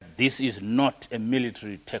This is not a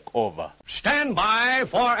military takeover. Stand by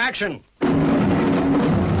for action.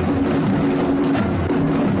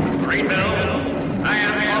 Greenville, I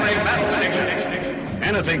am on a battle station.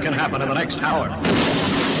 Anything can happen in the next hour.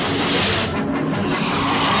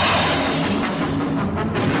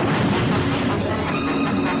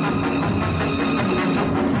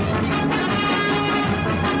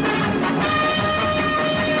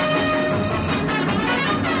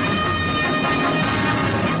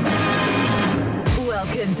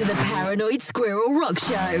 Welcome to the Paranoid Squirrel Rock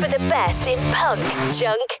Show for the best in punk,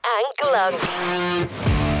 junk, and glunk.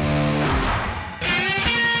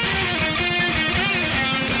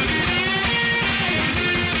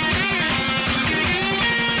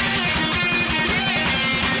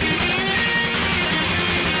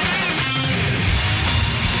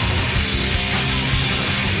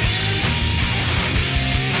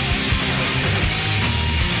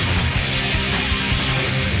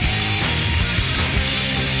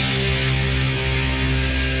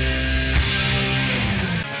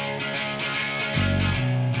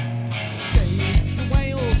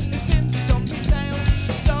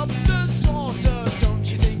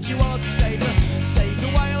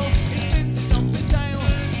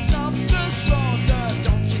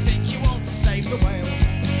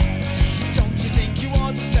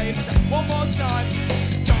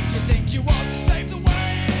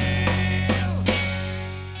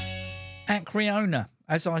 Riona,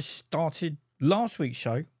 as I started last week's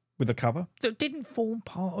show with a cover that didn't form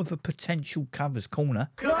part of a potential covers corner,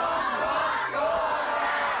 I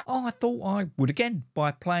thought I would again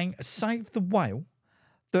by playing Save the Whale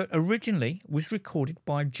that originally was recorded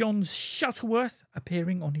by John Shuttleworth,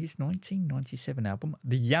 appearing on his 1997 album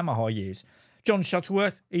The Yamaha Years. John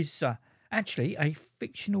Shuttleworth is actually a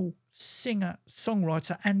fictional singer,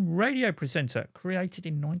 songwriter and radio presenter created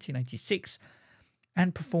in 1986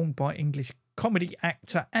 and performed by English comedy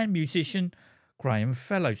actor and musician Graham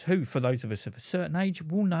Fellows, who, for those of us of a certain age,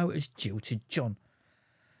 will know as Jilted John.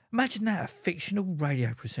 Imagine that, a fictional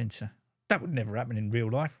radio presenter. That would never happen in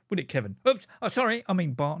real life, would it, Kevin? Oops, sorry, I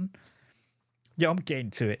mean Barton. Yeah, I'm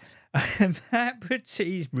getting to it.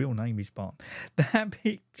 His real name is Barton. That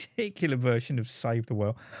particular version of Save the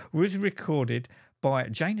Whale was recorded by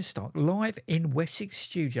Janus Stark live in Wessex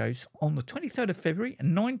Studios on the 23rd of February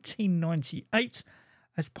 1998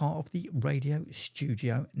 as part of the Radio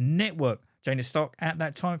Studio Network. Janus Stark at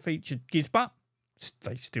that time featured Gizbutt,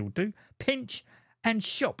 they still do, Pinch and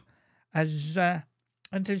Shop, and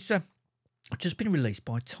has just been released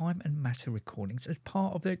by Time and Matter Recordings as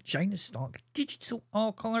part of their Janus Stark Digital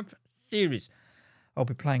Archive series. I'll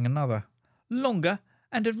be playing another longer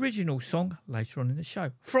and original song later on in the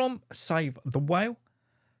show, from Save the Whale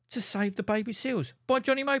to Save the Baby Seals by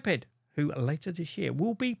Johnny Moped, who later this year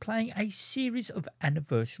will be playing a series of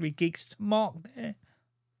anniversary gigs to mark their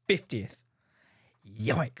 50th.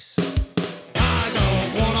 Yikes. I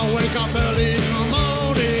don't want to wake up early in the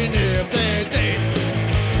morning if they're dead.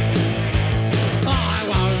 I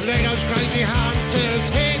won't let those crazy hunters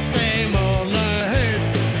hit them on the head.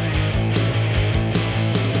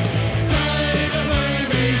 Save the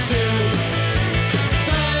baby seals.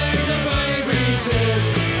 Save the baby seals.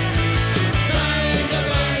 Save the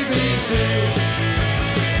baby seals.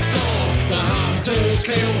 Stop the hunters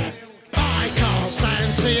kill. I can't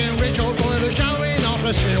stand seeing Richard Boyle showing off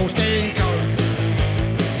a sealskin coat.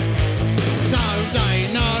 Don't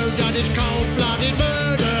they know that it's cold-blooded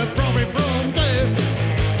murder, probably from death?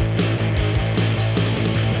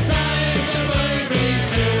 Save the baby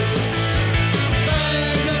seals.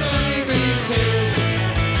 Save the baby seals.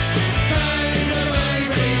 Save the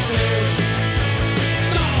baby seals.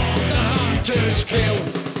 Stop the hunters kill.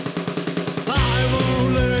 I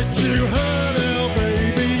won't let you hurt our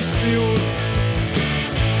baby seals.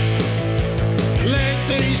 Let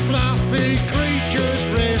these fluffy creatures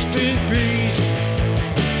rest in peace.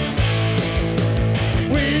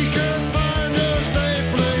 We can find a safe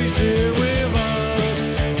place here with us.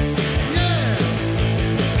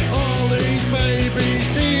 Yeah, all these baby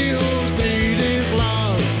seals need is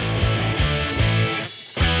love.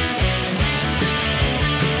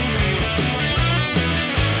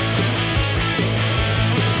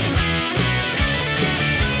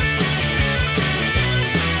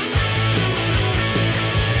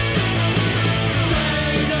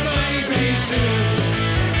 Save the baby seals.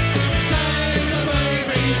 Save the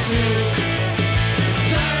baby seals.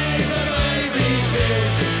 Save the baby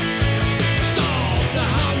seals. Stop the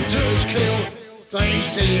hunters kill. They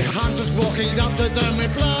see hunters walking up to them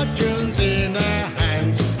with bludgeons in their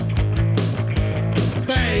hands.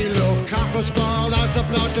 They look up and smile as the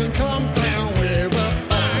bludgeon comes down with a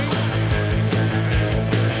bang.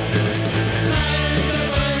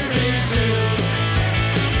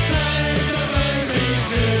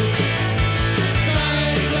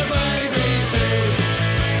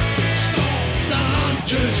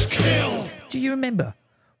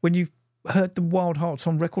 when you've heard the Wildhearts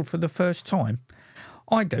on record for the first time?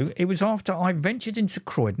 I do. It was after I ventured into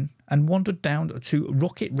Croydon and wandered down to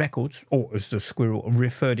Rocket Records, or as the Squirrel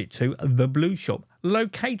referred it to, the Blue Shop,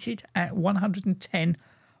 located at 110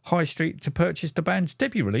 High Street, to purchase the band's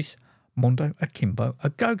debut release, Mondo, Akimbo, A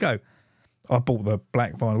Go-Go. I bought the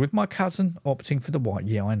black vinyl with my cousin, opting for the white.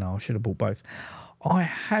 Yeah, I know, I should have bought both. I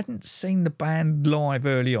hadn't seen the band live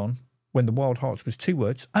early on, when the Wildhearts was 2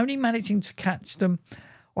 words, only managing to catch them,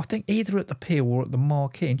 I think, either at the Peel or at the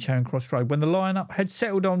Marquee in Charing Cross Road, when the lineup had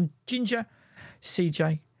settled on Ginger,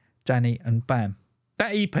 CJ, Danny and Bam.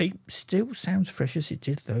 That EP still sounds fresh as it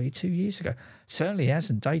did 32 years ago. Certainly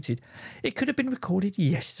hasn't dated. It could have been recorded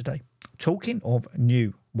yesterday. Talking of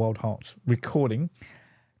new Wildhearts recording,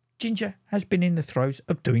 Ginger has been in the throes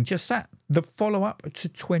of doing just that. The follow-up to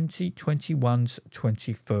 2021's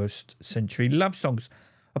 21st Century Love Songs.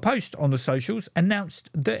 A post on the socials announced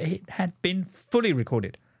that it had been fully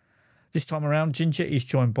recorded. This time around, Ginger is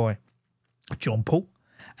joined by John Paul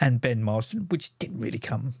and Ben Marsden, which didn't really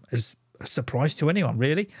come as a surprise to anyone,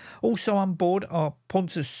 really. Also on board are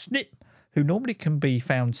Pontus Snip, who normally can be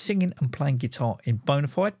found singing and playing guitar in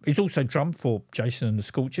Bonafide. He's also drummed for Jason and the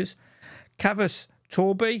Scorchers. Cavus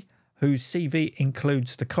Torby, whose CV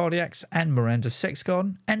includes the Cardiacs and Miranda Sex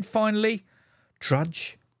Garden. And finally,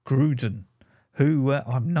 Drudge Gruden, who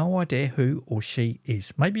I've no idea who or she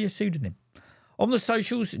is. Maybe a pseudonym. On the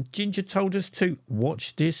socials, Ginger told us to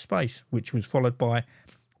watch this space, which was followed by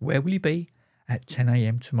Where Will You Be at 10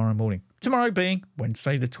 a.m. tomorrow morning. Tomorrow being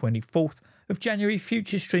Wednesday the 24th of January,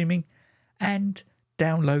 future streaming and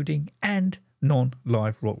downloading and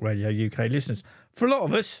non-live Rock Radio UK listeners. For a lot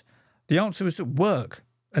of us, the answer is at work,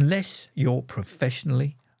 unless you're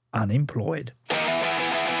professionally unemployed.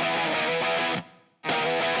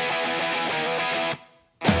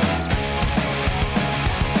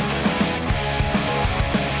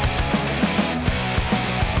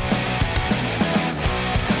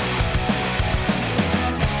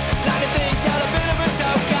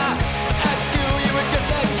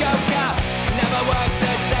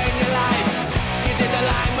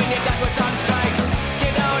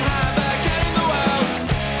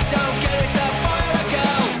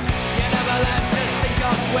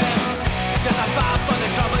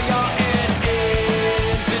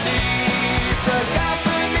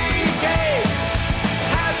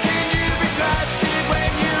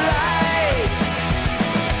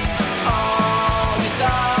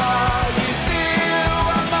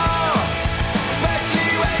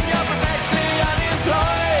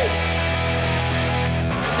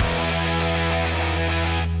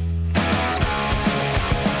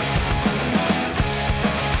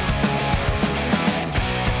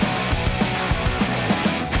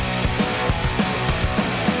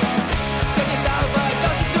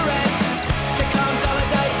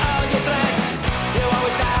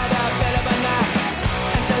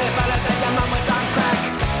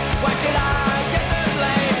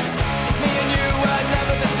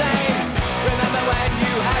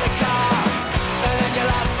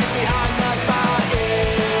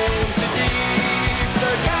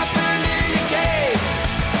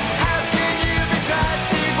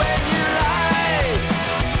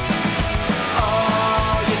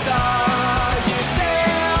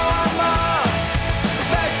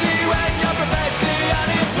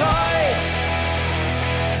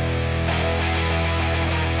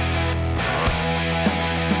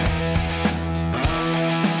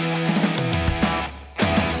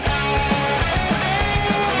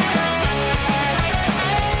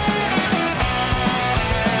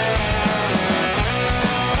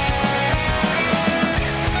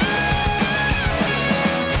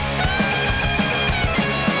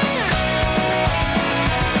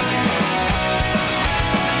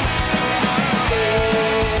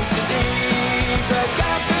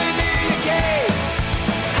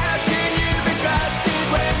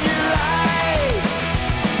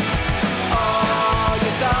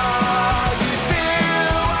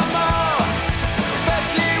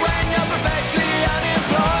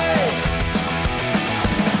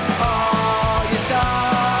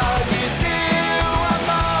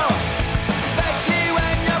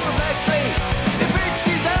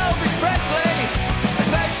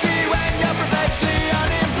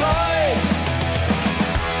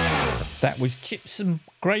 That was Chipsum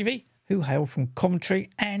Gravy, who hail from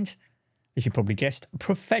Coventry and, as you probably guessed,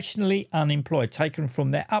 Professionally Unemployed, taken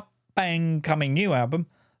from their up-and-coming new album,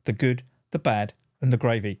 The Good, The Bad and The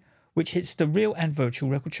Gravy, which hits the real and virtual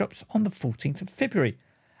record shops on the 14th of February.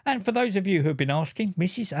 And for those of you who have been asking,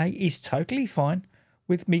 Mrs. A is totally fine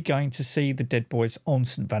with me going to see the Dead Boys on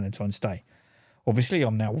St. Valentine's Day. Obviously,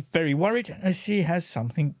 I'm now very worried as she has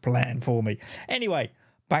something planned for me. Anyway,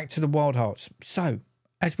 back to the Wildhearts. So,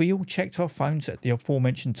 as we all checked our phones at the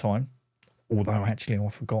aforementioned time, although actually I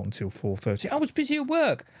forgot until 4:30, I was busy at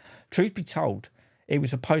work. Truth be told, it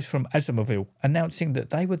was a post from Asomvel announcing that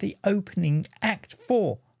they were the opening act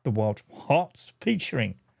for the Wildhearts,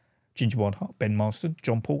 featuring Ginger Wildheart, Ben Marston,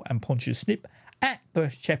 John Paul and Pontius Snip at the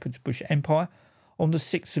Shepherd's Bush Empire on the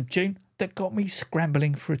 6th of June that got me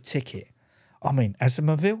scrambling for a ticket. I mean,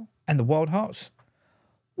 Asomvel and the Wildhearts,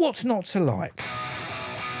 what's not to like?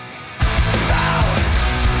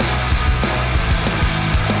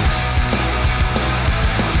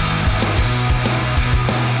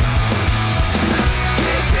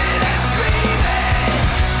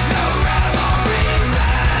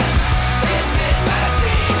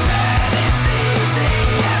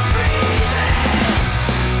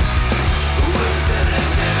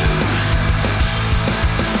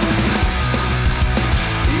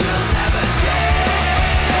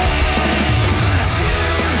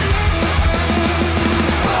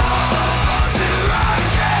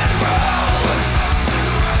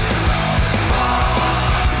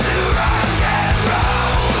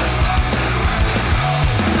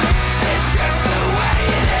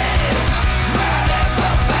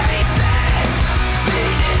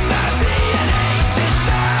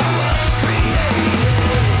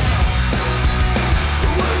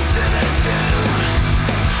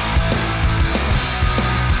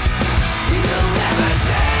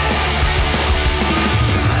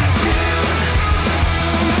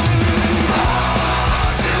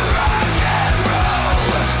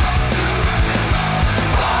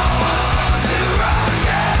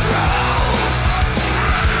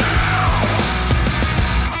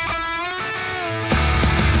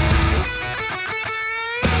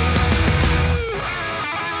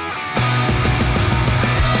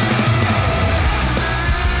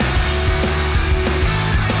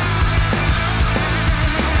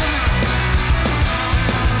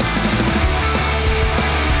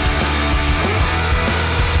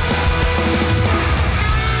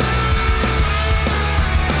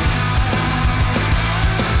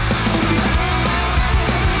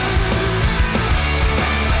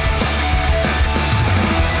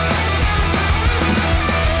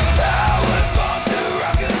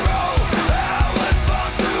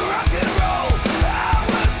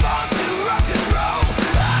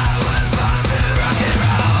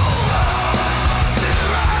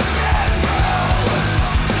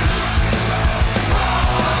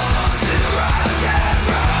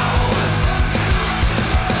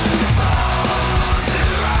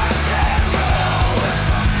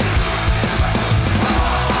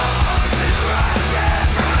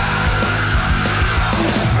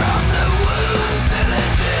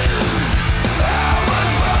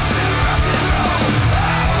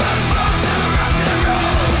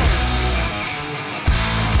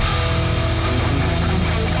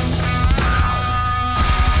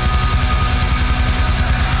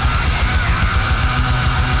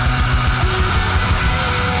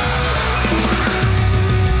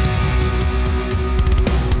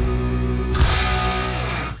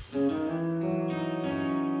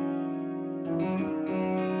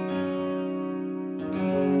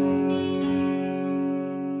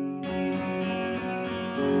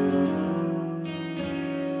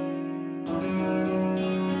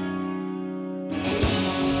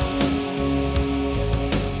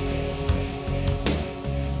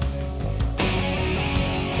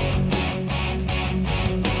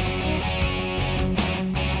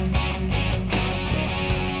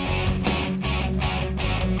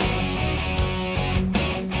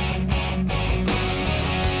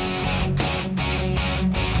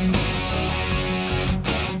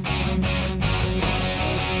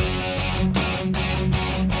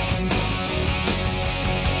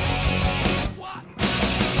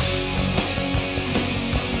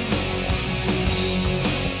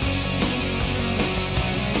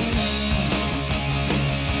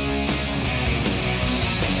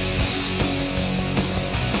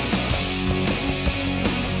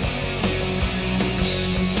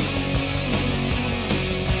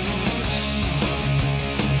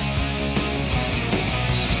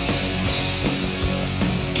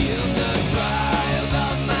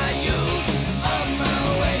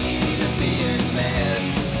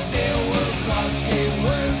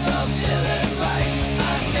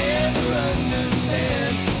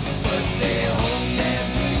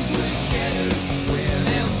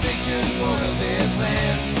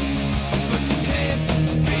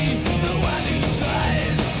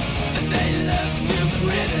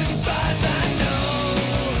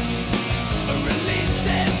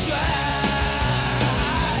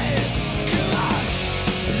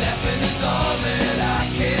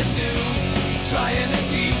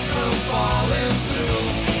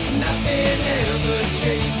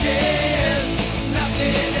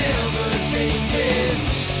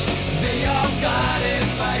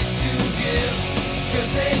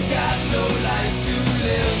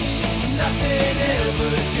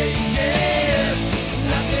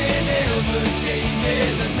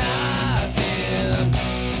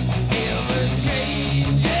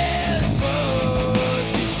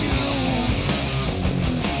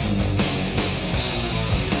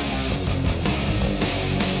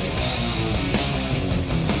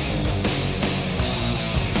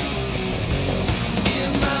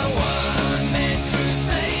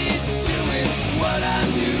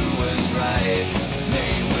 right.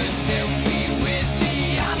 They would tempt me with the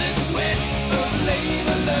honest sweat of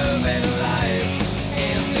labor, love, and life.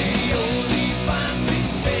 And they only find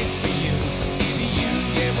respect for you if you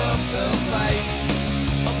give up the fight.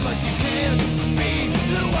 But you can't be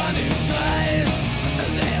the one who tries.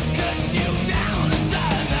 They'll cut you down as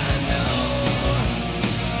hard as I know.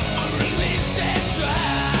 Release and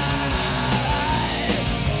try.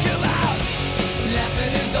 Come out.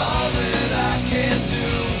 Laughing is all that I can do.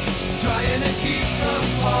 Trying to keep from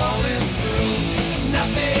falling through.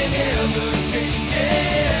 Nothing ever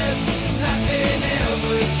changes. Nothing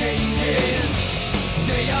ever changes.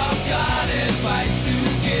 They all got advice to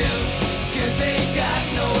give. 'Cause they got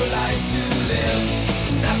no life to live.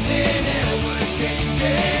 Nothing ever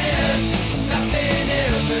changes. Nothing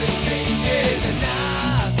ever changes. And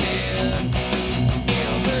nothing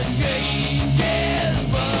ever changes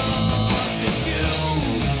but the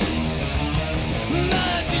shoes.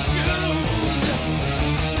 But the shoes.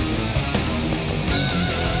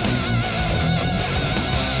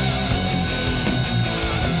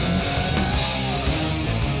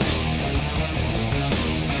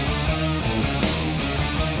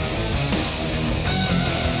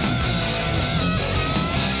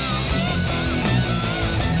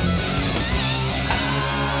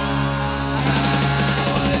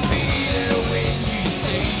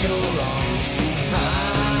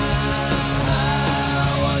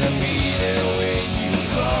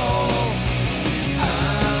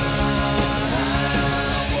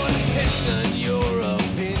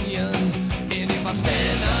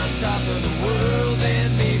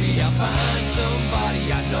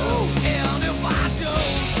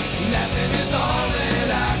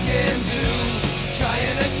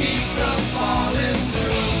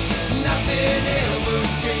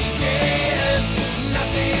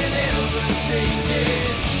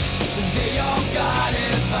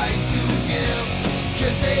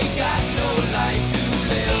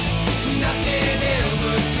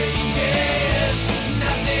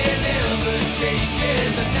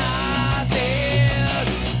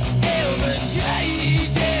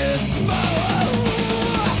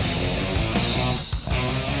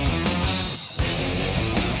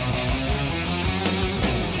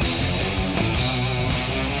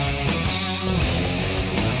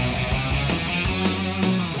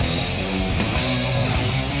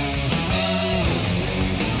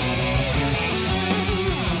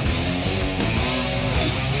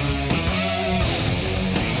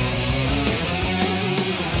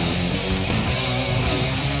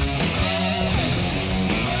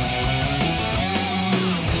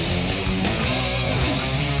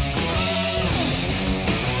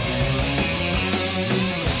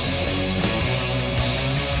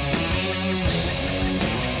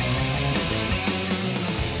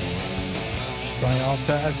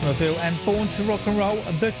 After Asomvel and Born to Rock and Roll,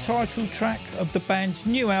 the title track of the band's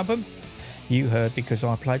new album. You heard Because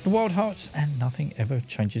I Played the Wildhearts and Nothing Ever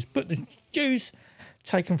Changes But the Jews,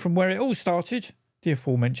 taken from where it all started, the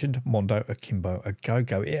aforementioned Mondo, Akimbo, a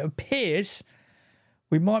Go-Go. It appears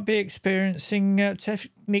we might be experiencing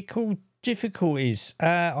technical difficulties.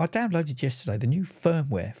 I downloaded yesterday the new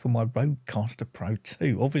firmware for my Rodecaster Pro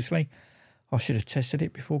 2. Obviously, I should have tested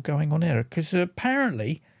it before going on air, because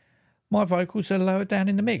apparently my vocals are lower down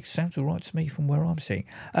in the mix. Sounds all right to me from where I'm sitting.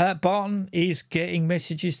 Barton is getting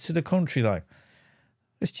messages to the contrary, though.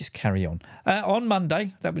 Let's just carry on. On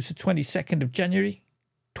Monday, that was the 22nd of January,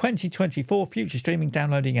 2024, future streaming,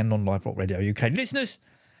 downloading and non-live Rock Radio UK listeners,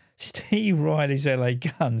 Steve Riley's LA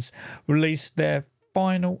Guns released their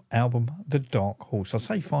final album, The Dark Horse. I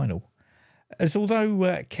say final, as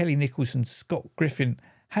although Kelly Nichols and Scott Griffin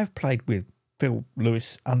have played with Phil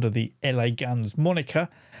Lewis under the LA Guns moniker,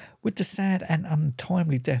 with the sad and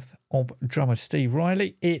untimely death of drummer Steve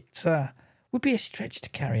Riley, it would be a stretch to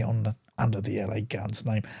carry on under the LA Guns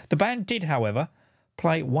name. The band did, however,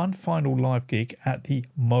 play one final live gig at the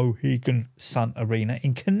Mohegan Sun Arena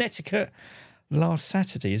in Connecticut last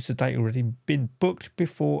Saturday, as the date already been booked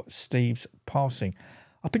before Steve's passing.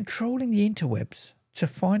 I've been trawling the interwebs to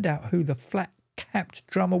find out who the flat-capped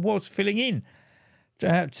drummer was filling in,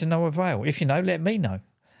 to no avail. If you know, let me know.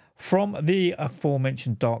 From the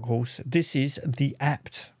aforementioned Dark Horse, this is The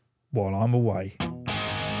Apt While I'm Away.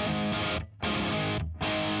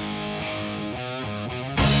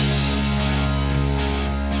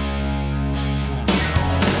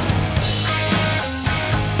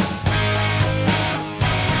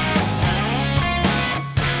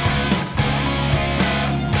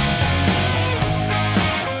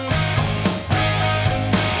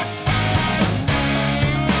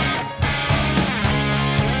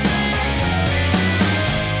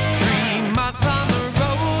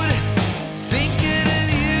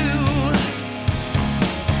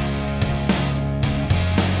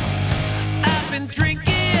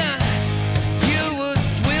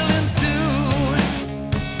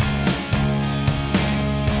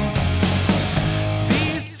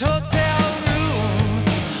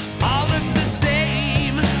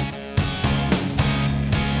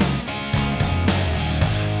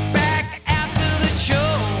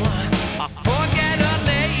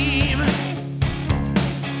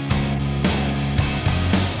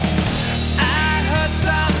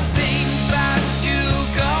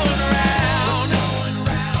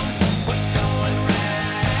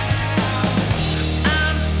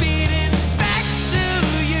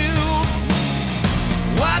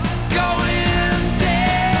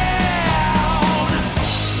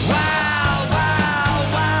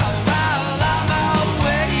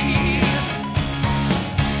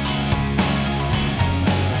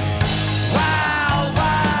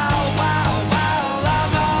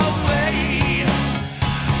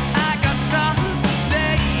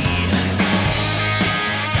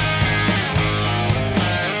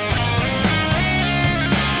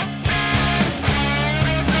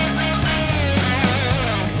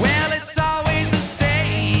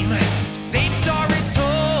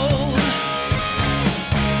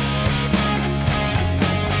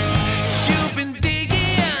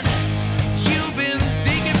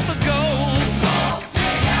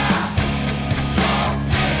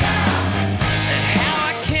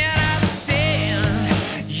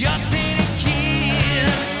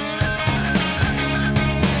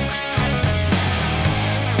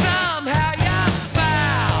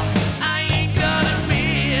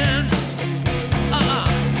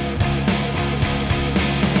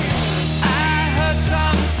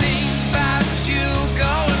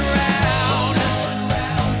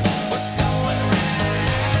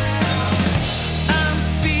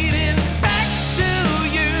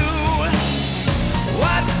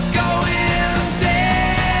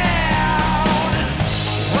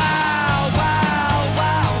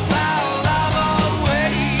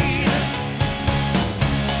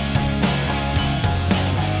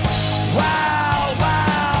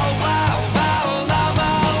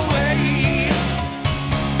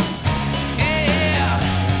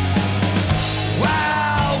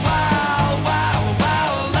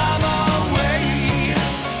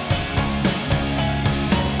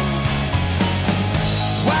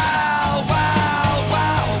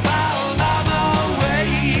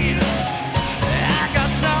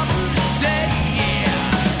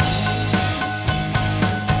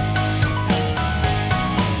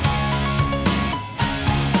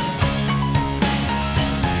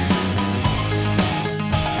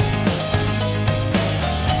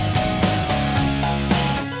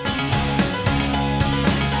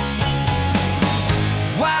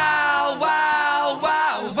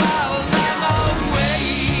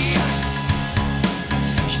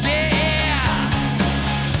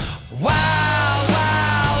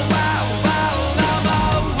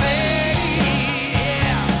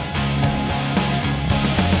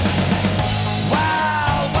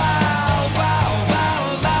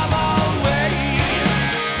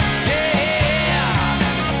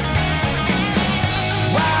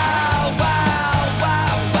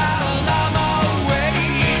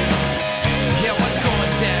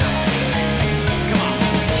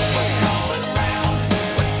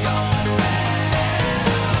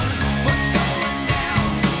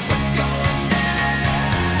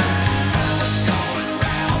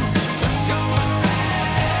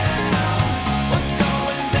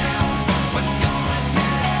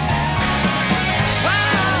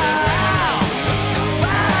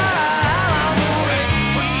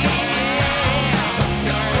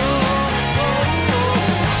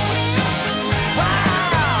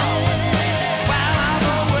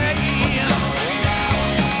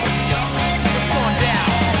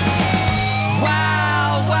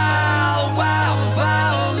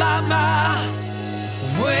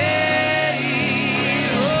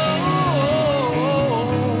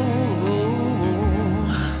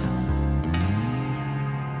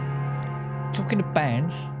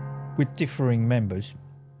 bands with differing members.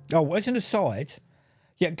 Oh, as an aside,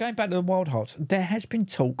 going back to the Wildhearts, there has been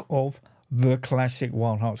talk of the classic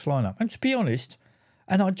Wildhearts lineup. And to be honest,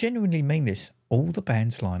 and I genuinely mean this, all the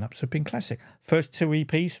band's lineups have been classic. First 2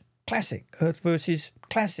 EPs, classic. Earth versus,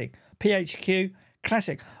 classic. PHQ,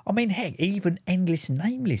 classic. I mean, heck, even Endless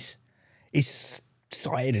Nameless is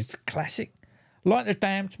cited as classic. Like the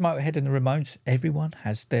Damned, Motorhead and the Ramones, everyone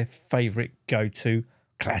has their favourite go-to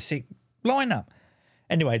classic lineup.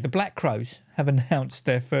 Anyway, the Black Crowes have announced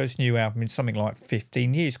their first new album in something like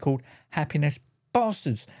 15 years called Happiness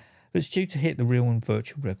Bastards, that's due to hit the real and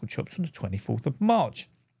virtual record shops on the 24th of March.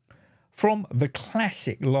 From the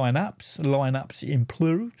classic lineups in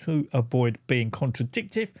plural to avoid being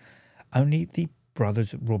contradictive, only the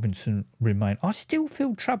brothers Robinson remain. I still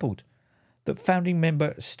feel troubled that founding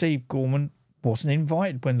member Steve Gorman wasn't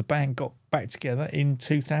invited when the band got back together in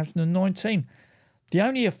 2019. The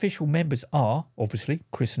only official members are, obviously,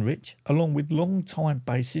 Chris and Rich, along with long-time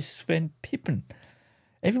bassist Sven Pippen.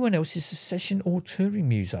 Everyone else is a session or touring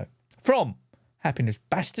muso. From Happiness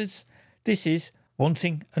Bastards, this is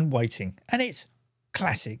Wanting and Waiting, and it's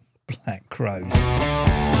classic Black Crowes.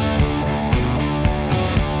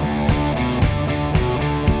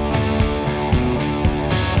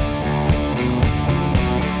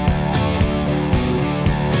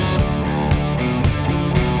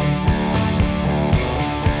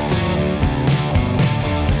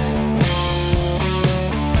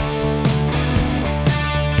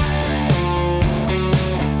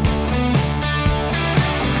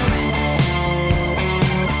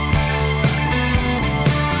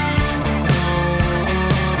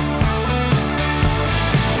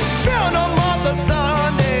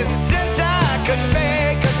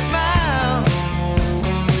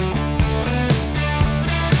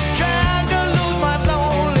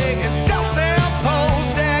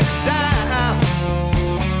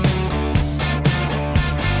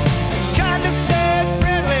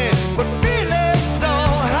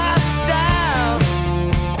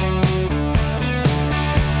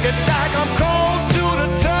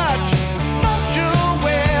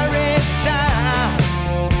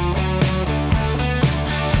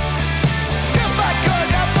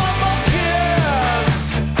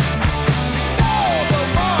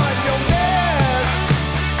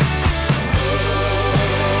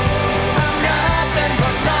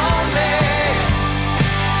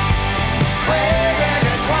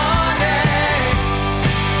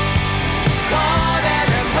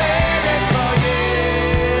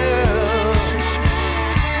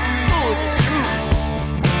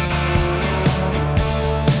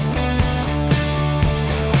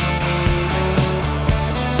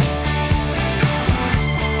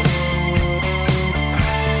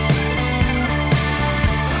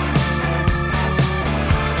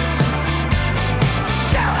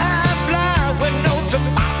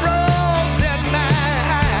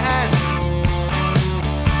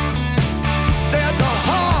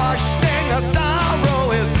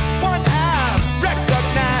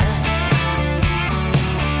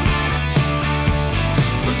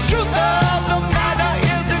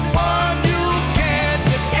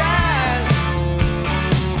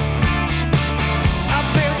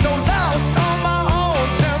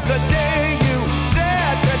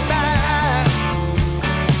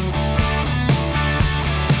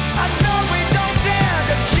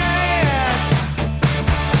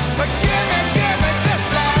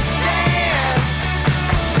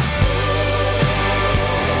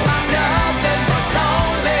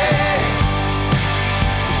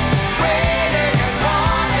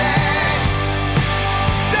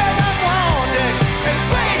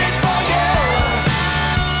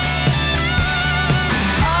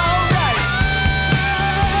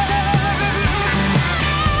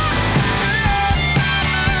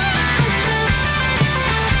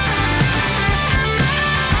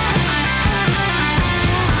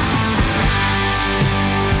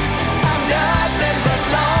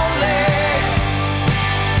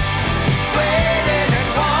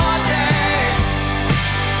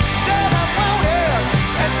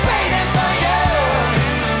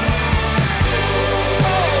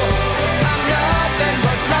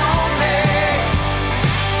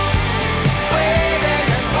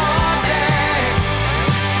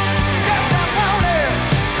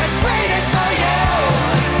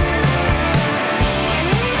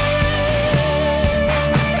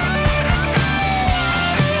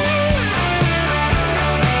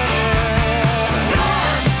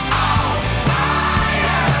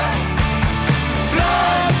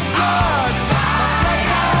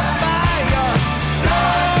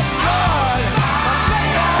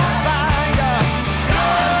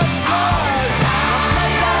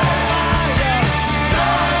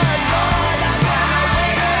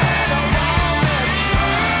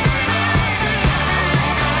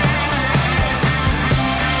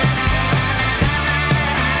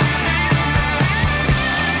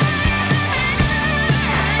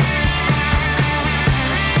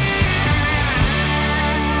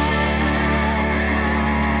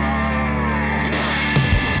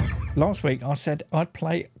 last week I said I'd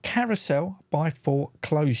play Carousel by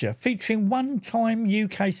Foreclosure, featuring one-time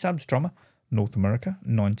UK subs drummer, North America,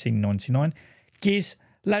 1999, Giz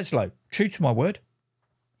Laszlo. True to my word,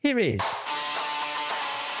 here it is.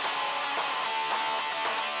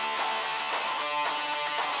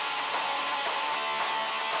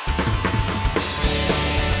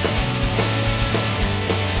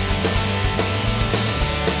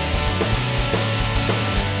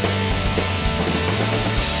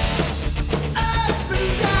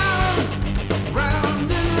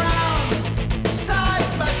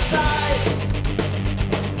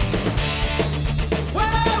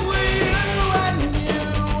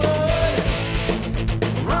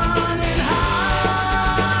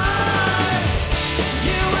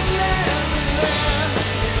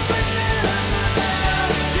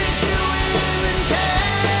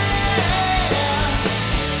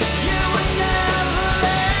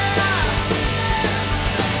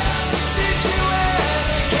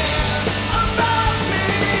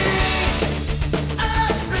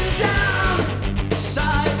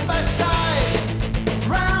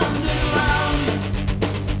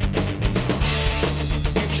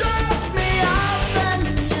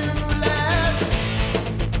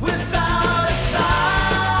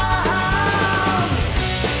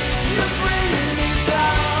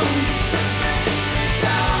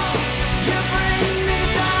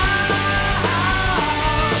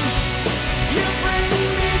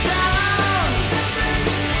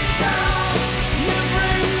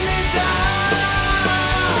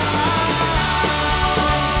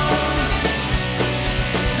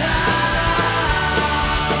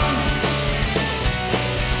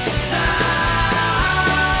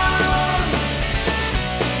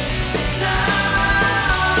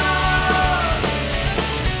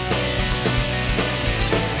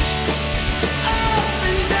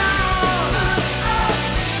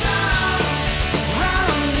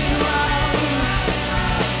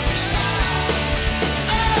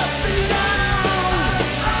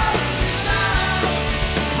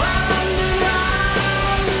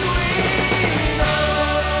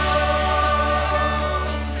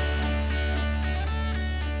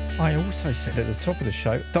 Said at the top of the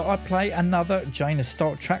show that I'd play another Janus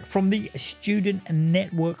start track from the Student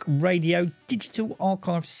Network Radio Digital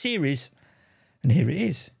Archive series, and here it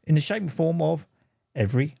is in the shape and form of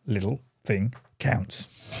Every Little Thing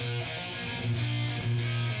Counts.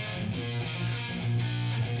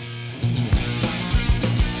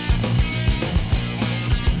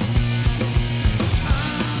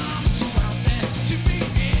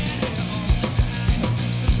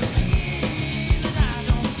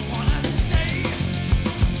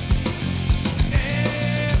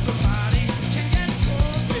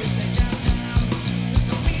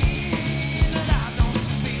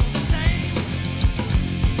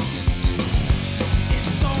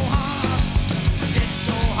 So hard.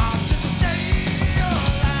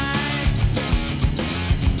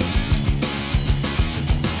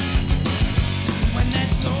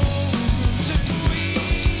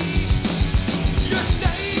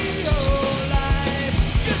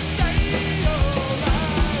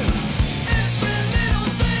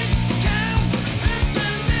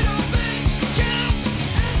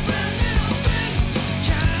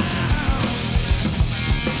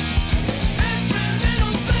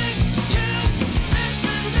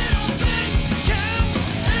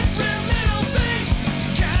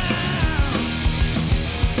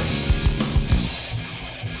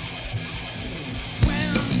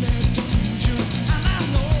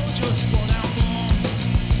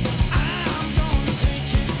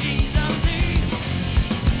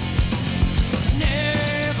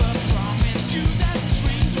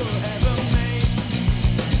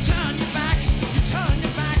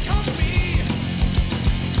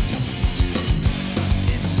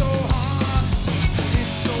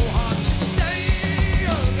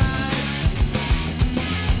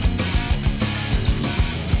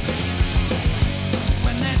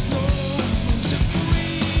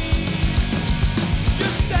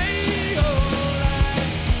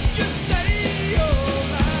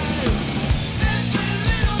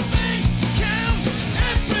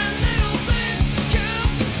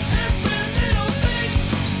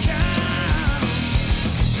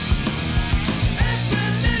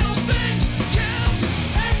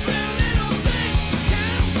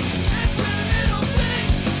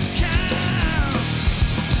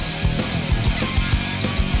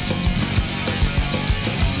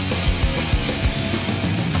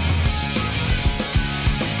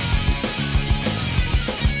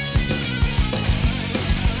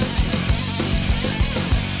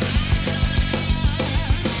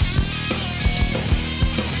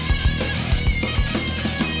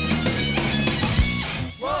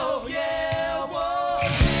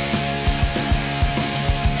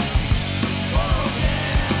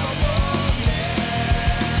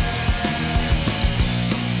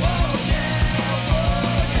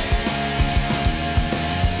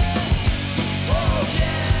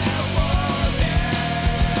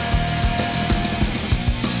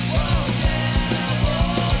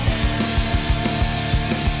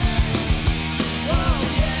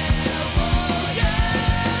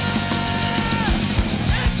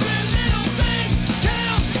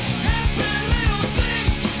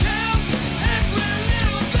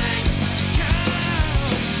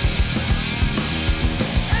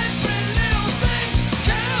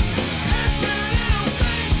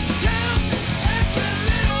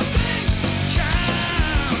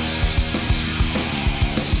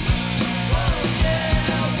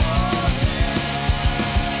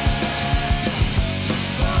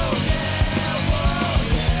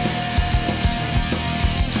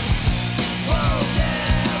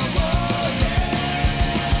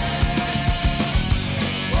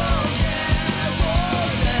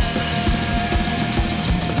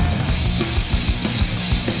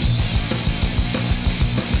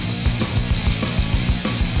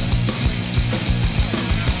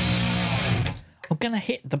 going to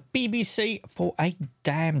hit the BBC for a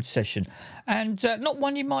damned session, and not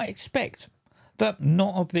one you might expect. The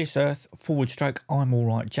Not of This Earth / I'm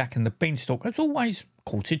Alright Jack and the Beanstalk has always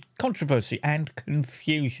courted controversy and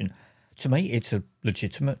confusion. To me, it's a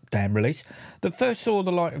legitimate damn release that first saw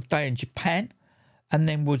the light of day in Japan and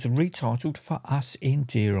then was retitled for us in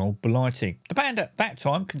dear old Blighty. The band at that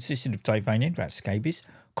time consisted of Dave Vanian, Rat Scabies,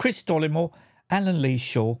 Chris Dollymore, Alan Lee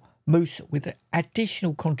Shaw, Moose, with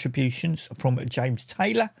additional contributions from James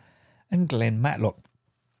Taylor and Glenn Matlock.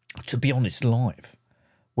 To be honest, live,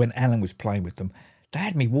 when Alan was playing with them, they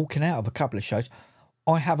had me walking out of a couple of shows.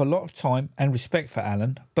 I have a lot of time and respect for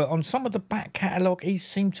Alan, but on some of the back catalogue, he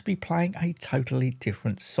seemed to be playing a totally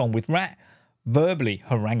different song, with Rat verbally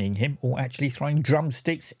haranguing him or actually throwing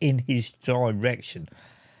drumsticks in his direction.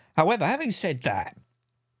 However, having said that,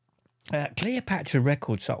 Cleopatra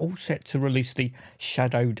Records are all set to release the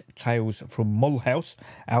Shadowed Tales from Mulhouse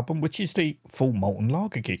album, which is the full Molten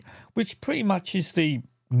Lager gig, which pretty much is the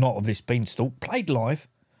Not of This Beanstalk played live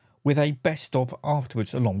with a best of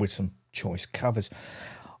afterwards, along with some choice covers.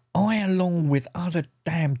 I, along with other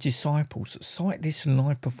damn disciples, cite this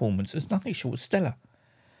live performance as nothing short of stellar.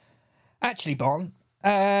 Actually, Barton,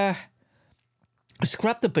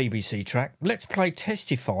 scrub the BBC track. Let's play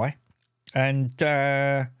Testify and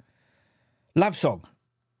Love Song.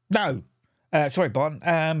 No, sorry,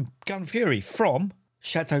 Barton. Gun Fury from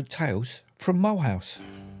Shadowed Tales from Mulhouse.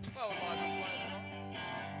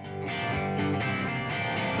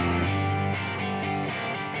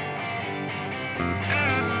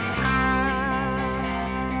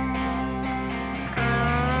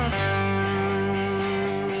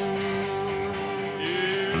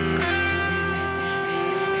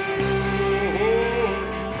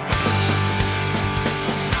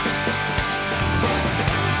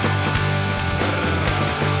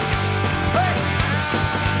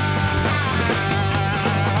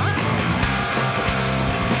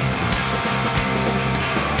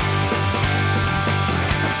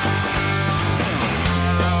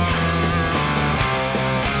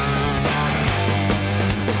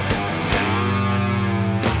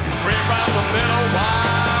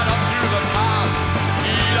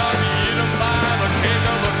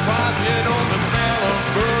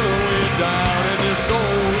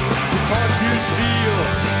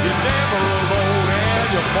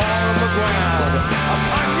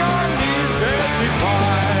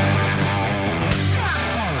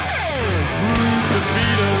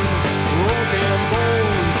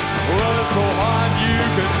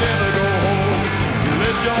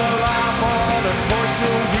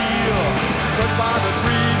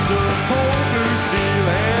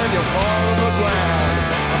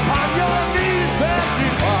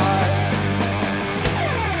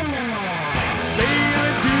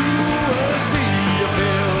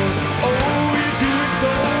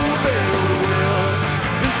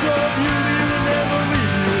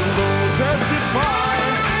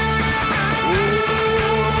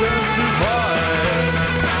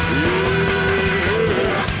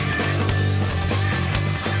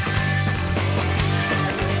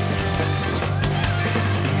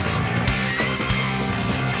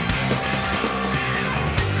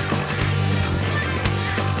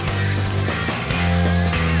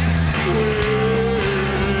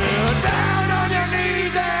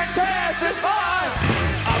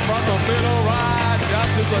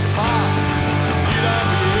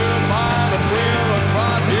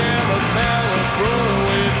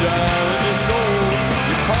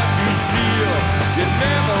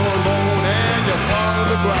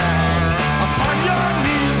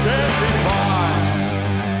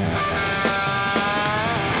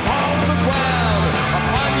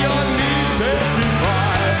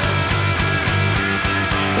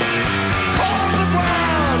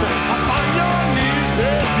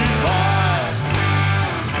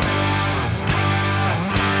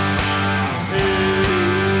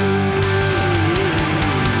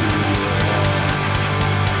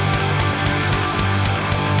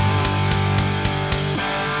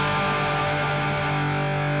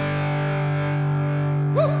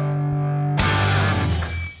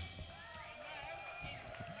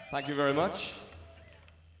 Thank you very much.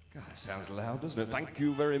 God, it sounds loud, doesn't it? Thank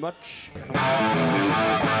you very much. I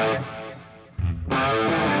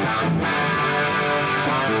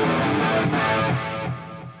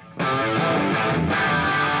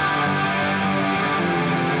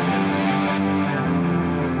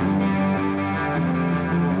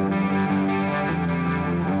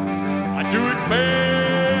do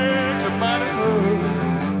expect a mighty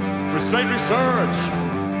herd for state research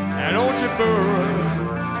and orchard bird.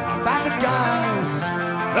 About the guys,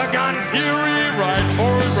 the gun fury, right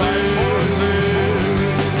for his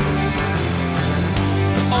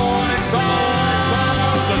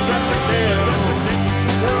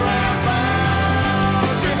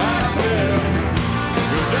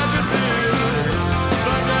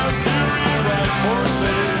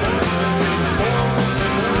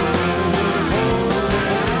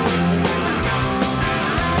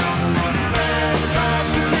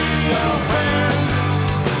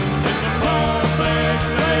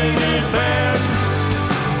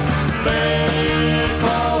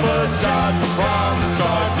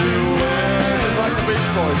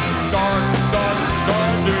boys, start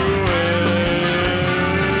to it.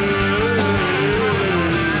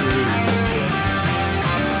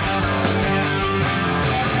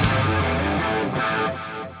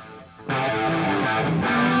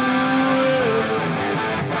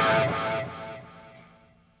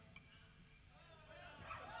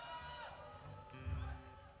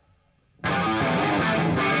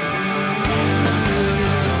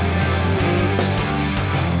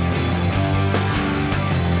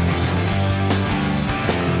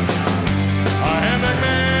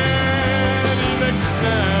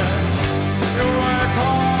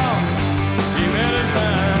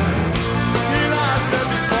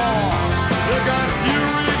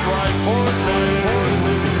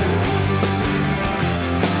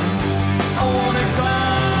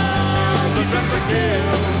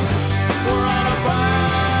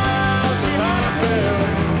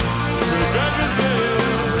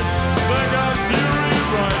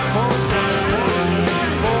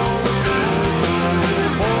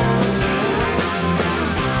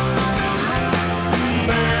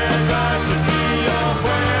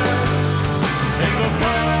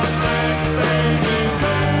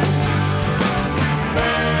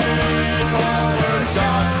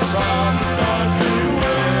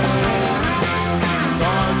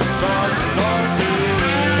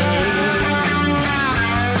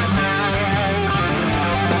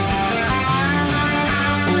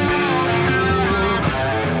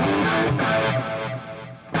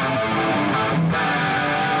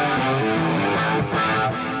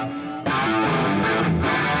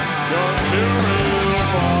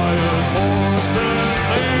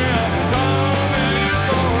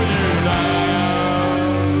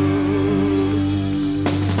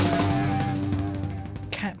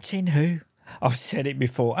 I've said it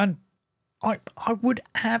before, and I would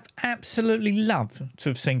have absolutely loved to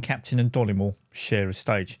have seen Captain and Dollymore share a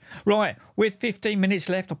stage. Right, with 15 minutes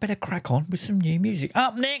left, I better crack on with some new music.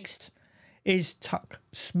 Up next is Tuck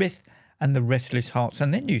Smith and the Restless Hearts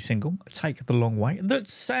and their new single, Take the Long Way, that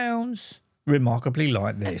sounds remarkably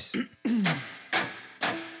like this. I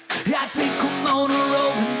think I'm on a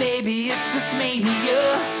roll, and maybe it's just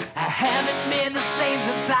mania. I haven't been the same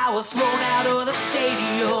since I was thrown out of the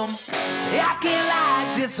stadium. I can't lie,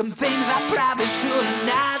 I did some things I probably should have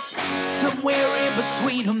not. Somewhere in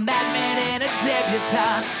between a madman and a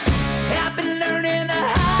debutante. I've been learning the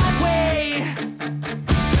hard way.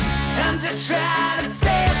 I'm just trying to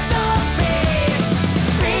save some face.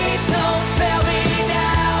 Please don't fail me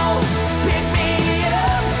now. Pick me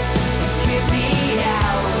up and get me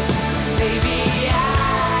out. Baby, I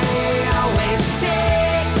always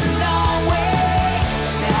take the long way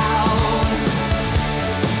down.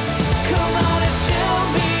 Come on and shoot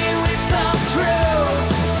me with some truth.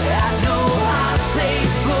 I know I'll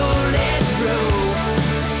take bulletproof.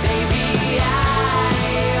 Baby, I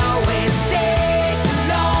always take the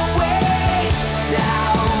long way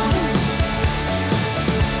down.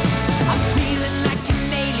 I'm feeling like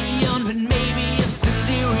an alien, but maybe it's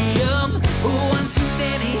delirium. One too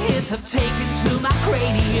many hits have taken to my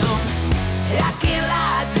cranium. I can't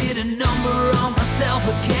lie, I did a number on myself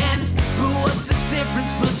again. But what's the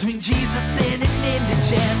difference between Jesus and an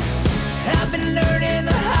indigent? I've been learning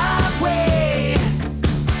the hard way.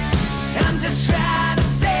 I'm just trying to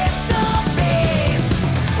save some face.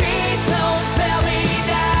 Please don't fail me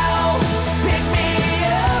now. Pick me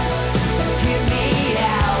up and get me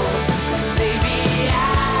out. Baby, I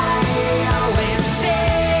always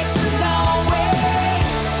take the long way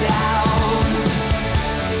down.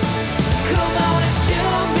 Come on and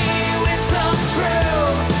shoot me with some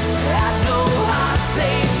truth. I know I'll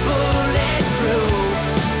take bulletproof.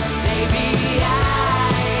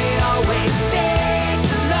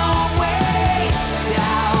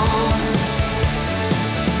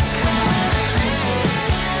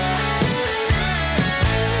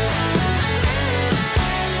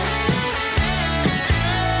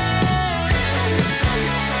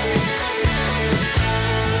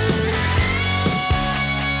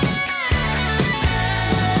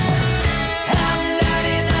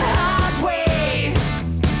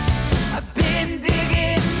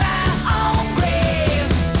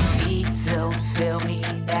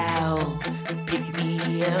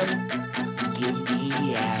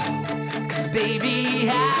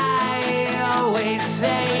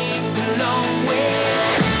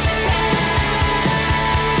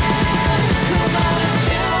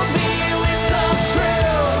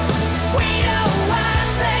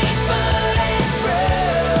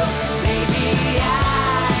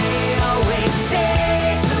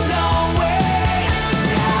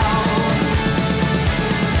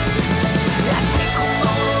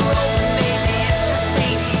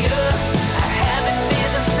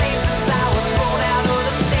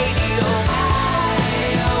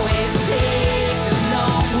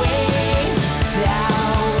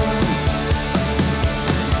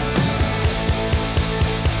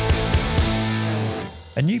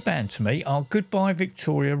 A new band to me are Goodbye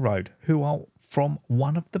Victoria Road, who are from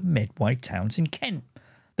one of the Medway towns in Kent.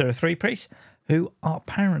 They're a three-piece who are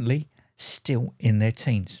apparently still in their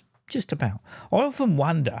teens, just about. I often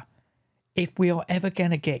wonder if we are ever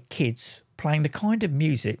going to get kids playing the kind of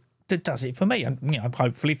music that does it for me, and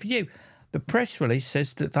hopefully for you. The press release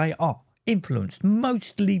says that they are influenced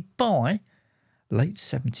mostly by late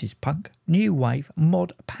 70s punk, new wave,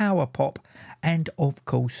 mod, power pop, and of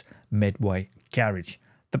course Medway garage.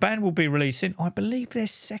 The band will be releasing, I believe, their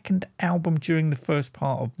second album during the first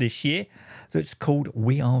part of this year that's called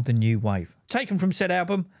We Are the New Wave. Taken from said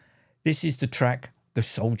album, this is the track The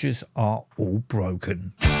Soldiers Are All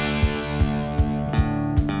Broken.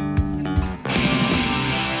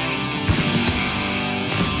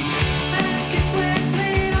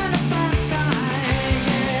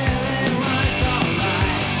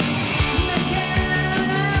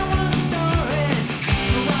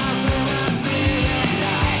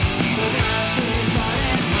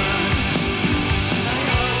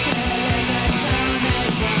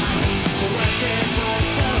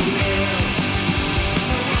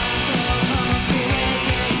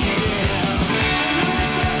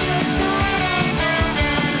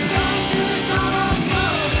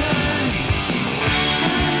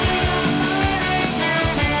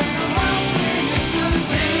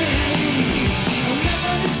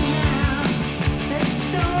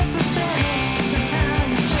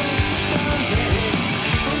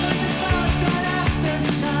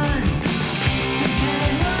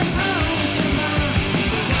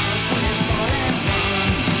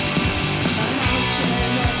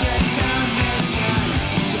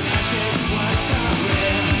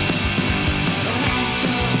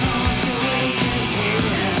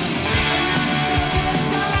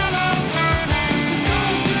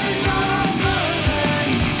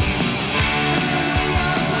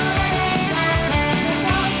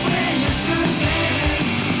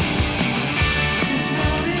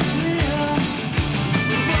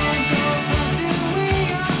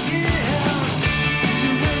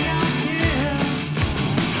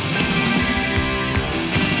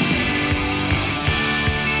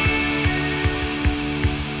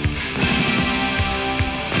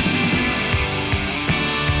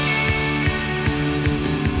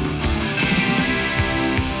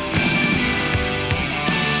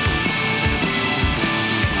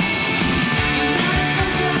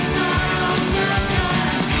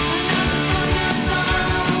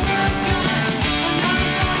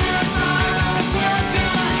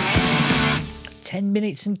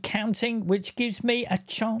 Minutes and counting, which gives me a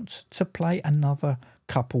chance to play another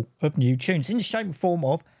couple of new tunes in the shape and form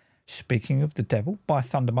of Speaking of the Devil by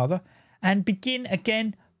Thundermother and Begin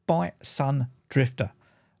Again by Sundrifter.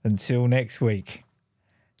 Until next week,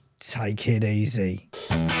 take it easy. 'Cause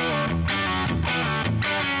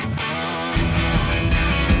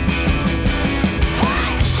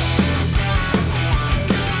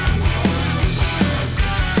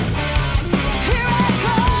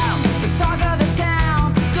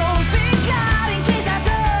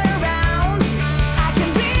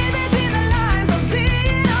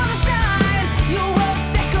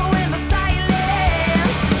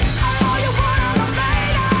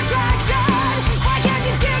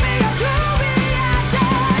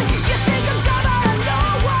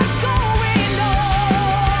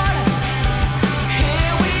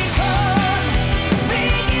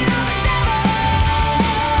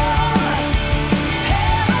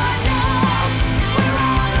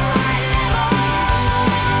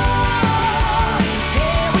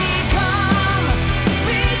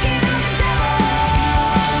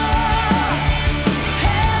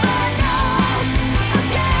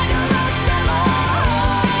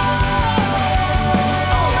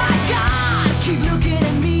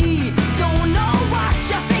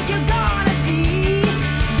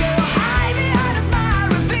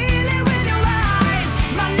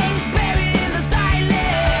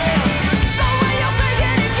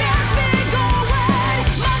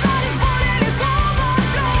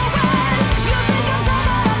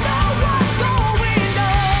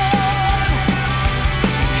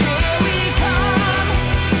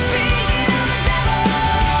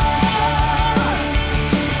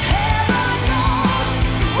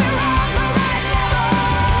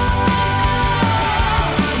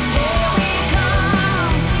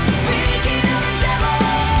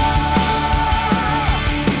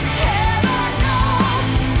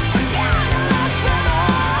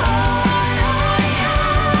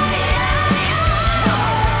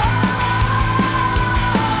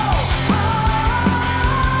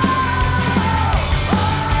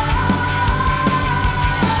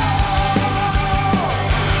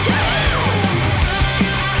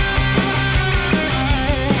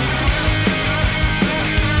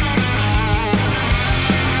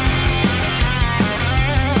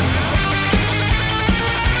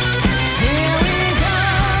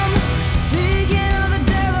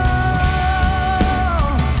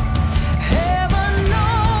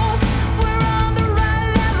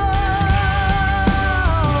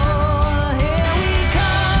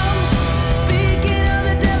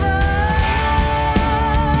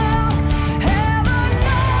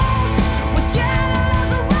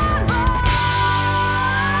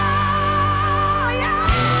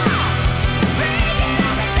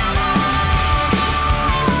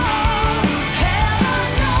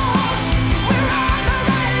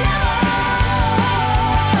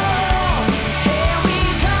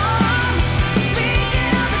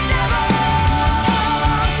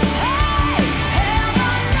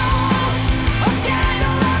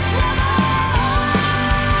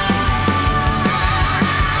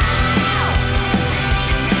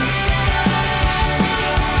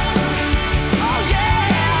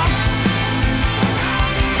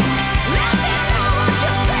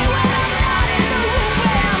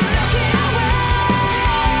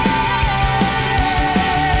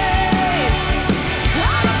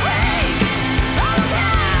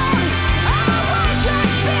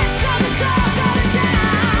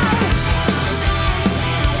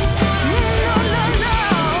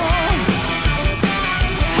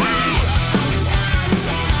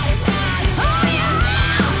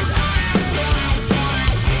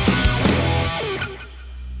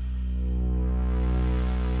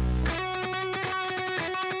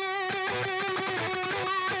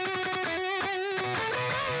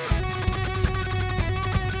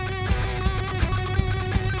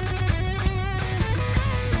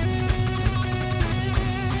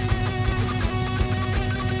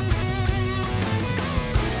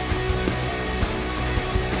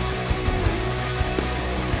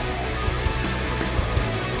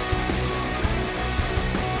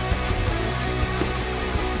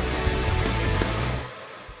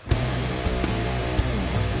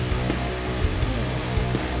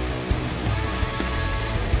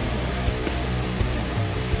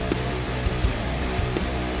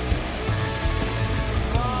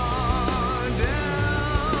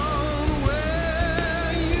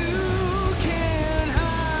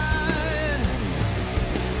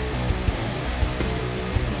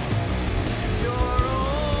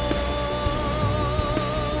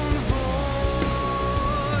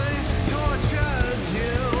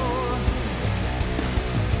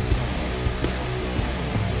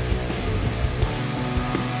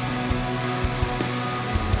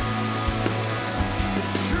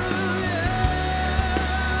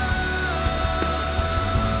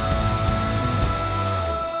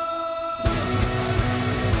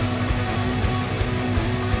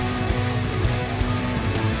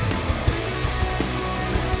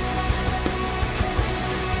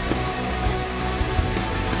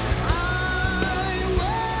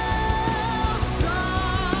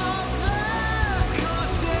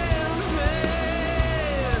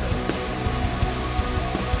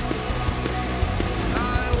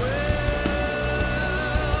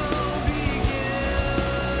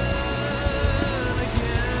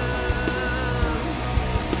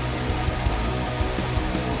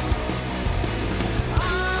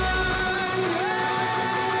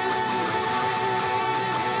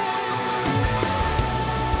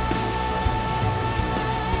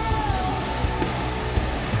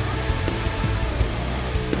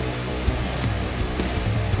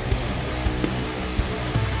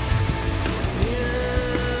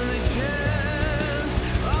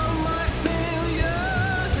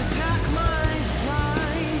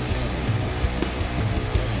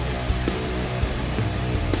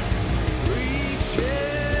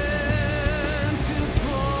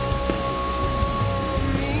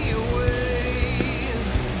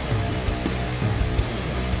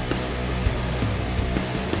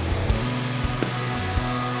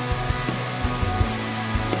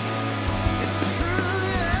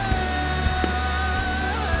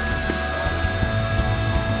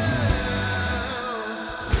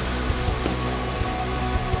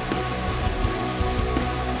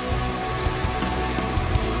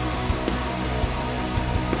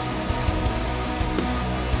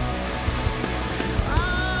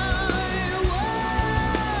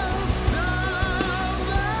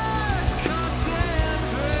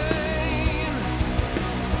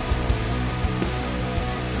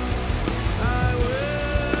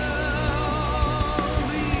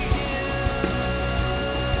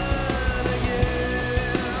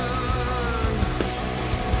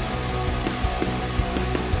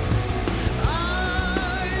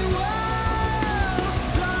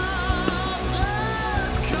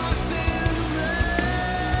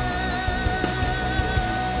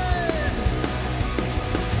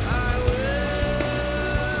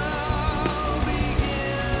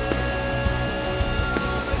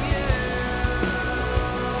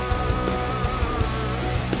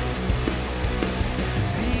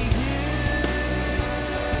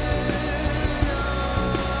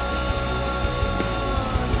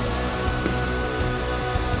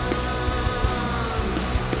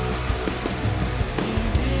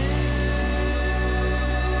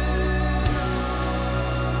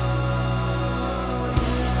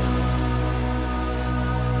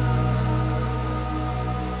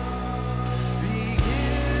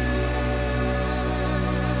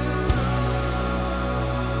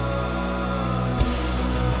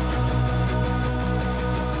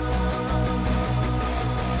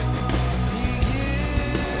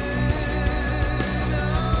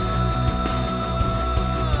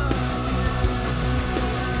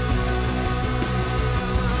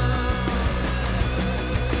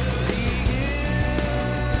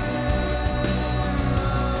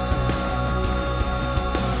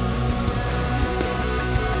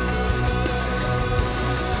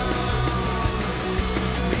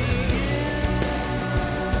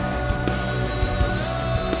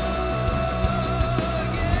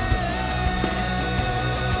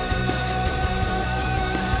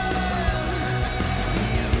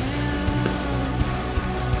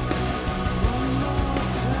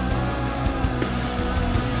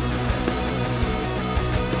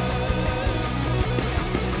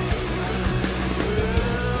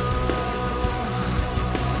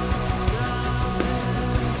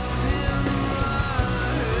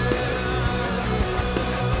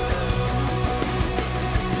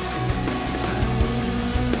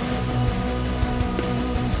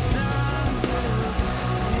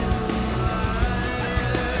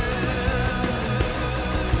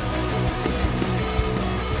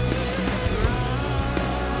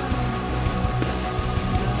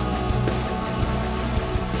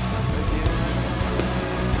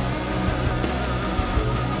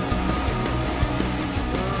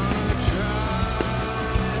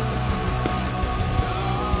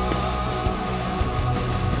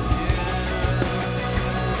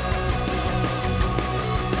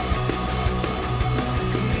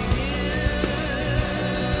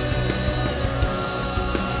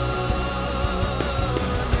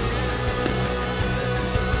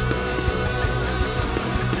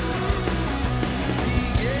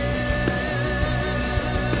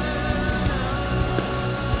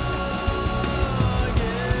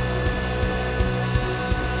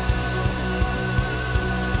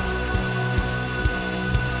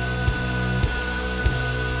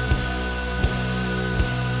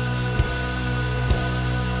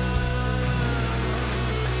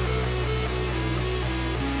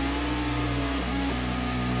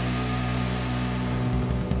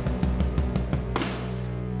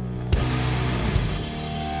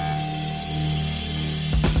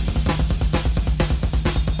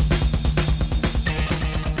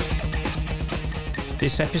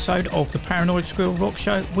This episode of the Paranoid Squirrel Rock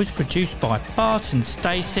Show was produced by Bart and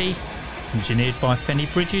Stacey, engineered by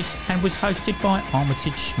Fenny Bridges, and was hosted by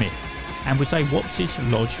Armitage Smith, and was a Wops's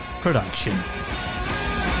Lodge production.